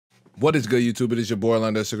What is good, YouTube? It is your boy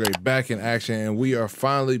EarlandoXDaGreat back in action, and we are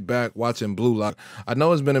finally back watching Blue Lock. I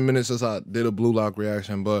know it's been a minute since I did a Blue Lock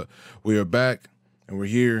reaction, but we are back and we're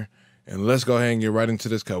here, and let's go ahead and get right into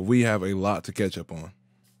this because we have a lot to catch up on.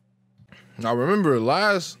 Now, remember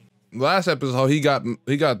last episode he got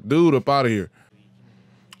dude up out of here.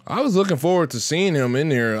 I was looking forward to seeing him in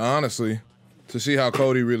there, honestly, to see how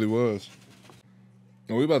cold he really was.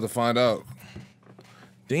 And we about to find out.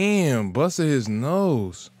 Damn, busted his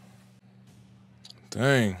nose.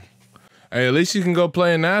 Dang. Hey, at least you can go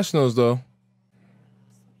play in Nationals, though.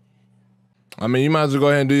 I mean, you might as well go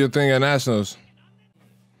ahead and do your thing at Nationals.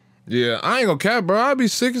 Yeah, I ain't gonna cap, bro. I'd be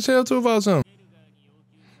sick as hell, too, if I was him.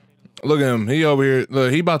 Look at him. He over here.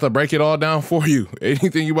 Look, he about to break it all down for you.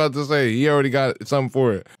 Anything you about to say, he already got something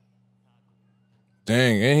for it.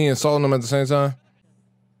 Dang, ain't he insulting him at the same time?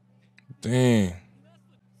 Dang.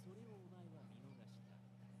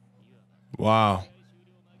 Wow.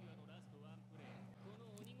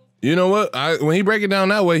 You know what? When he break it down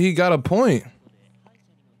that way, he got a point.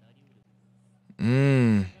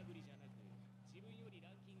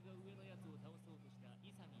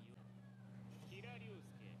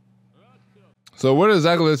 So where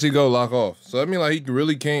exactly does he go lock off? So that mean like he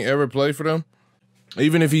really can't ever play for them?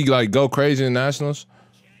 Even if he like go crazy in Nationals?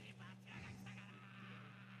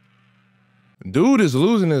 Dude is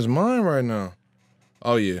losing his mind right now.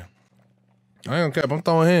 Oh yeah. I ain't gonna cap, I'm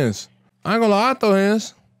throwing hands. I ain't gonna lie, I throw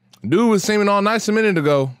hands. Dude was seeming all nice a minute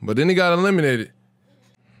ago, but then he got eliminated.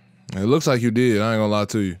 It looks like you did, I ain't gonna lie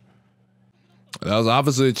to you. That was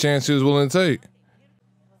obviously a chance he was willing to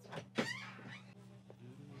take.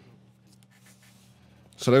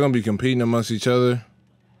 So they're gonna be competing amongst each other.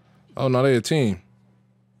 Oh no, they a team.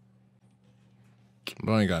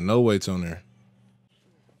 But I ain't got no weights on there.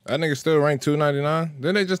 That nigga still ranked 299.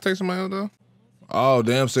 Didn't they just take somebody out though? Oh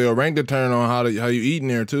damn, so your rank determined on how you eating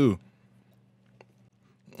there too.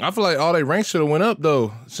 I feel like all they ranks should have went up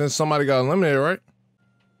though, since somebody got eliminated, right?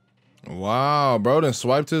 Wow, bro, then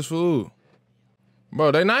swiped his food.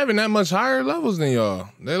 Bro, they not even that much higher levels than y'all.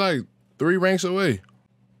 They like 3 ranks away.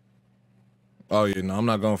 Oh yeah, no, I'm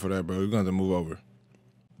not going for that, bro. We're gonna have to move over.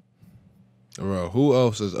 Bro, who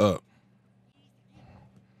else is up?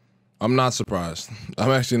 I'm not surprised. I'm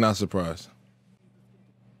actually not surprised.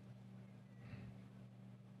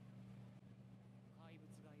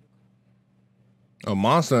 A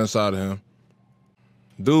monster inside of him.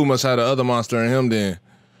 Dude must have the other monster in him then.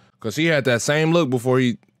 Because he had that same look before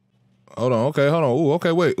he... Hold on, okay, hold on. Ooh,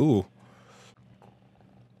 okay, wait, ooh.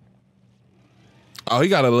 Oh, he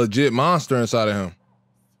got a legit monster inside of him.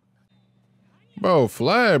 Bro,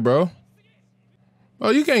 flag, bro.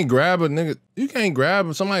 Bro, you can't grab a nigga. You can't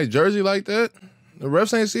grab somebody's jersey like that. The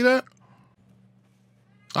refs ain't see that.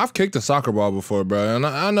 I've kicked a soccer ball before, bro. And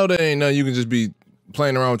I know that ain't nothing you can just be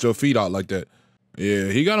playing around with your feet out like that. Yeah,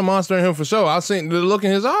 he got a monster in him for sure. I seen the look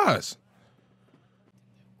in his eyes.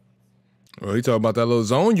 Bro, he talking about that little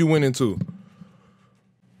zone you went into.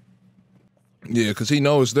 Yeah, because he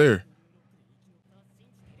knows it's there.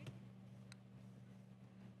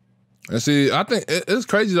 And see, I think it's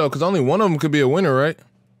crazy though, because only one of them could be a winner, right?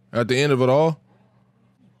 At the end of it all.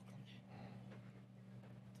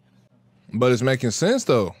 But it's making sense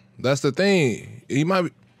though. That's the thing. He might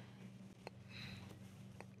be.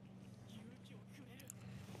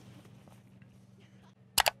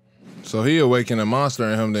 So he awakened a monster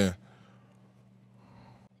in him then.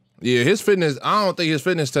 Yeah, his fitness, I don't think his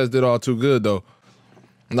fitness test did all too good though.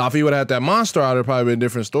 Now if he would have had that monster out, it'd probably be a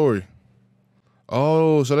different story.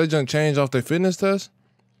 Oh, so they just changed off their fitness test?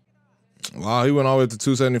 Wow, he went all the way to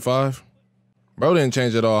 275. Bro didn't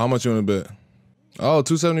change at all. How much you want to bet? Oh,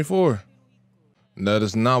 274. That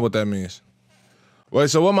is not what that means. Wait,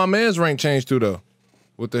 so what my man's rank changed to though?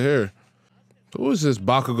 With the hair. Who is this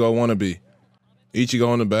Bakugo wannabe? Ichigo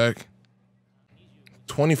on the back.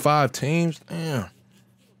 25 teams? Damn.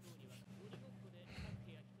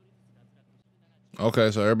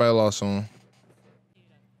 Okay, so everybody lost on.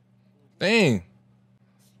 Dang.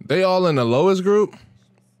 They all in the lowest group?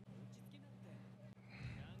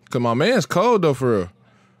 Cause my man's cold though, for real.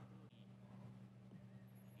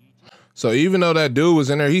 So even though that dude was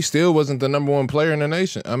in there, he still wasn't the #1 player in the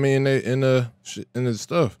nation. I mean, in the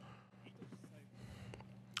stuff.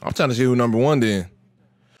 I'm trying to see who #1 then.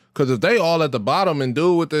 Cause if they all at the bottom and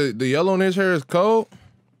dude with the yellow in his hair is cold.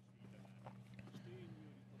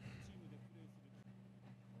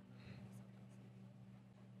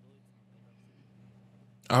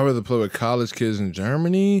 I'd rather play with college kids in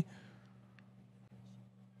Germany.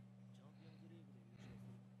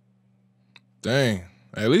 Dang.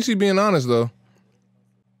 At least he being honest though.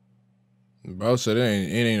 Bro said it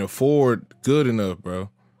ain't afford good enough, bro.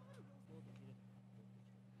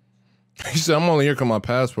 He said, I'm only here because my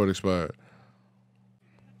passport expired.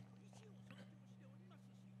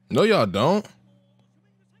 No, y'all don't.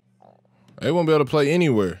 They won't be able to play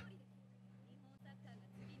anywhere.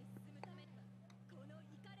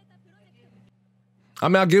 I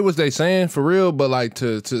mean, I get what they saying for real, but like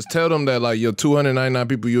to tell them that like you're 299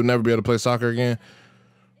 people, you'll never be able to play soccer again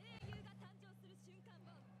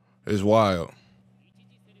is wild.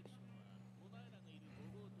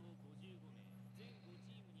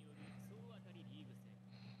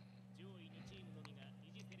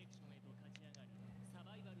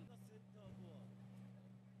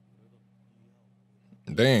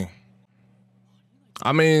 Dang.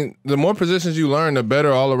 I mean, the more positions you learn, the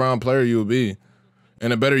better all-around player you will be.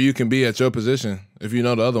 And the better you can be at your position if you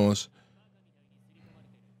know the other ones.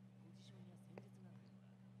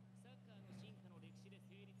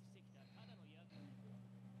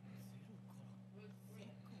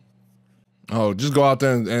 Oh, just go out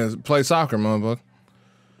there and play soccer, motherfucker.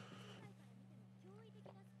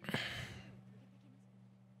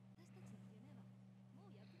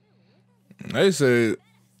 They said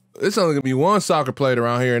it's only gonna be one soccer played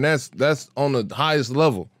around here, and that's on the highest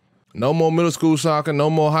level. No more middle school soccer, no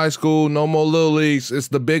more high school, no more little leagues. It's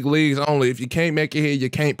the big leagues only. If you can't make it here, you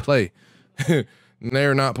can't play.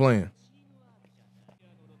 They're not playing.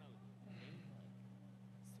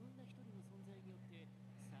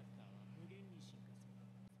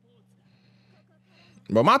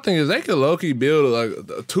 But my thing is, they could low-key build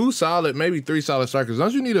like 2 solid, maybe 3 solid strikers.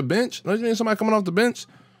 Don't you need a bench? Don't you need somebody coming off the bench?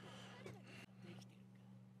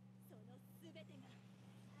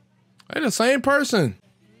 They the same person.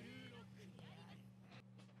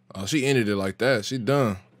 Oh, she ended it like that. She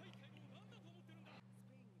done.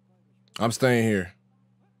 I'm staying here.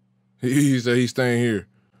 He said he's staying here.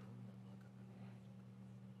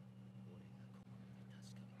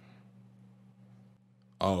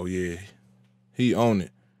 Oh, yeah. He own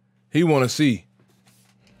it. He want to see.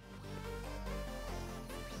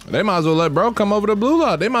 They might as well let bro come over to Blue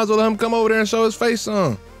Lock. They might as well let him come over there and show his face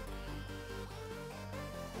on.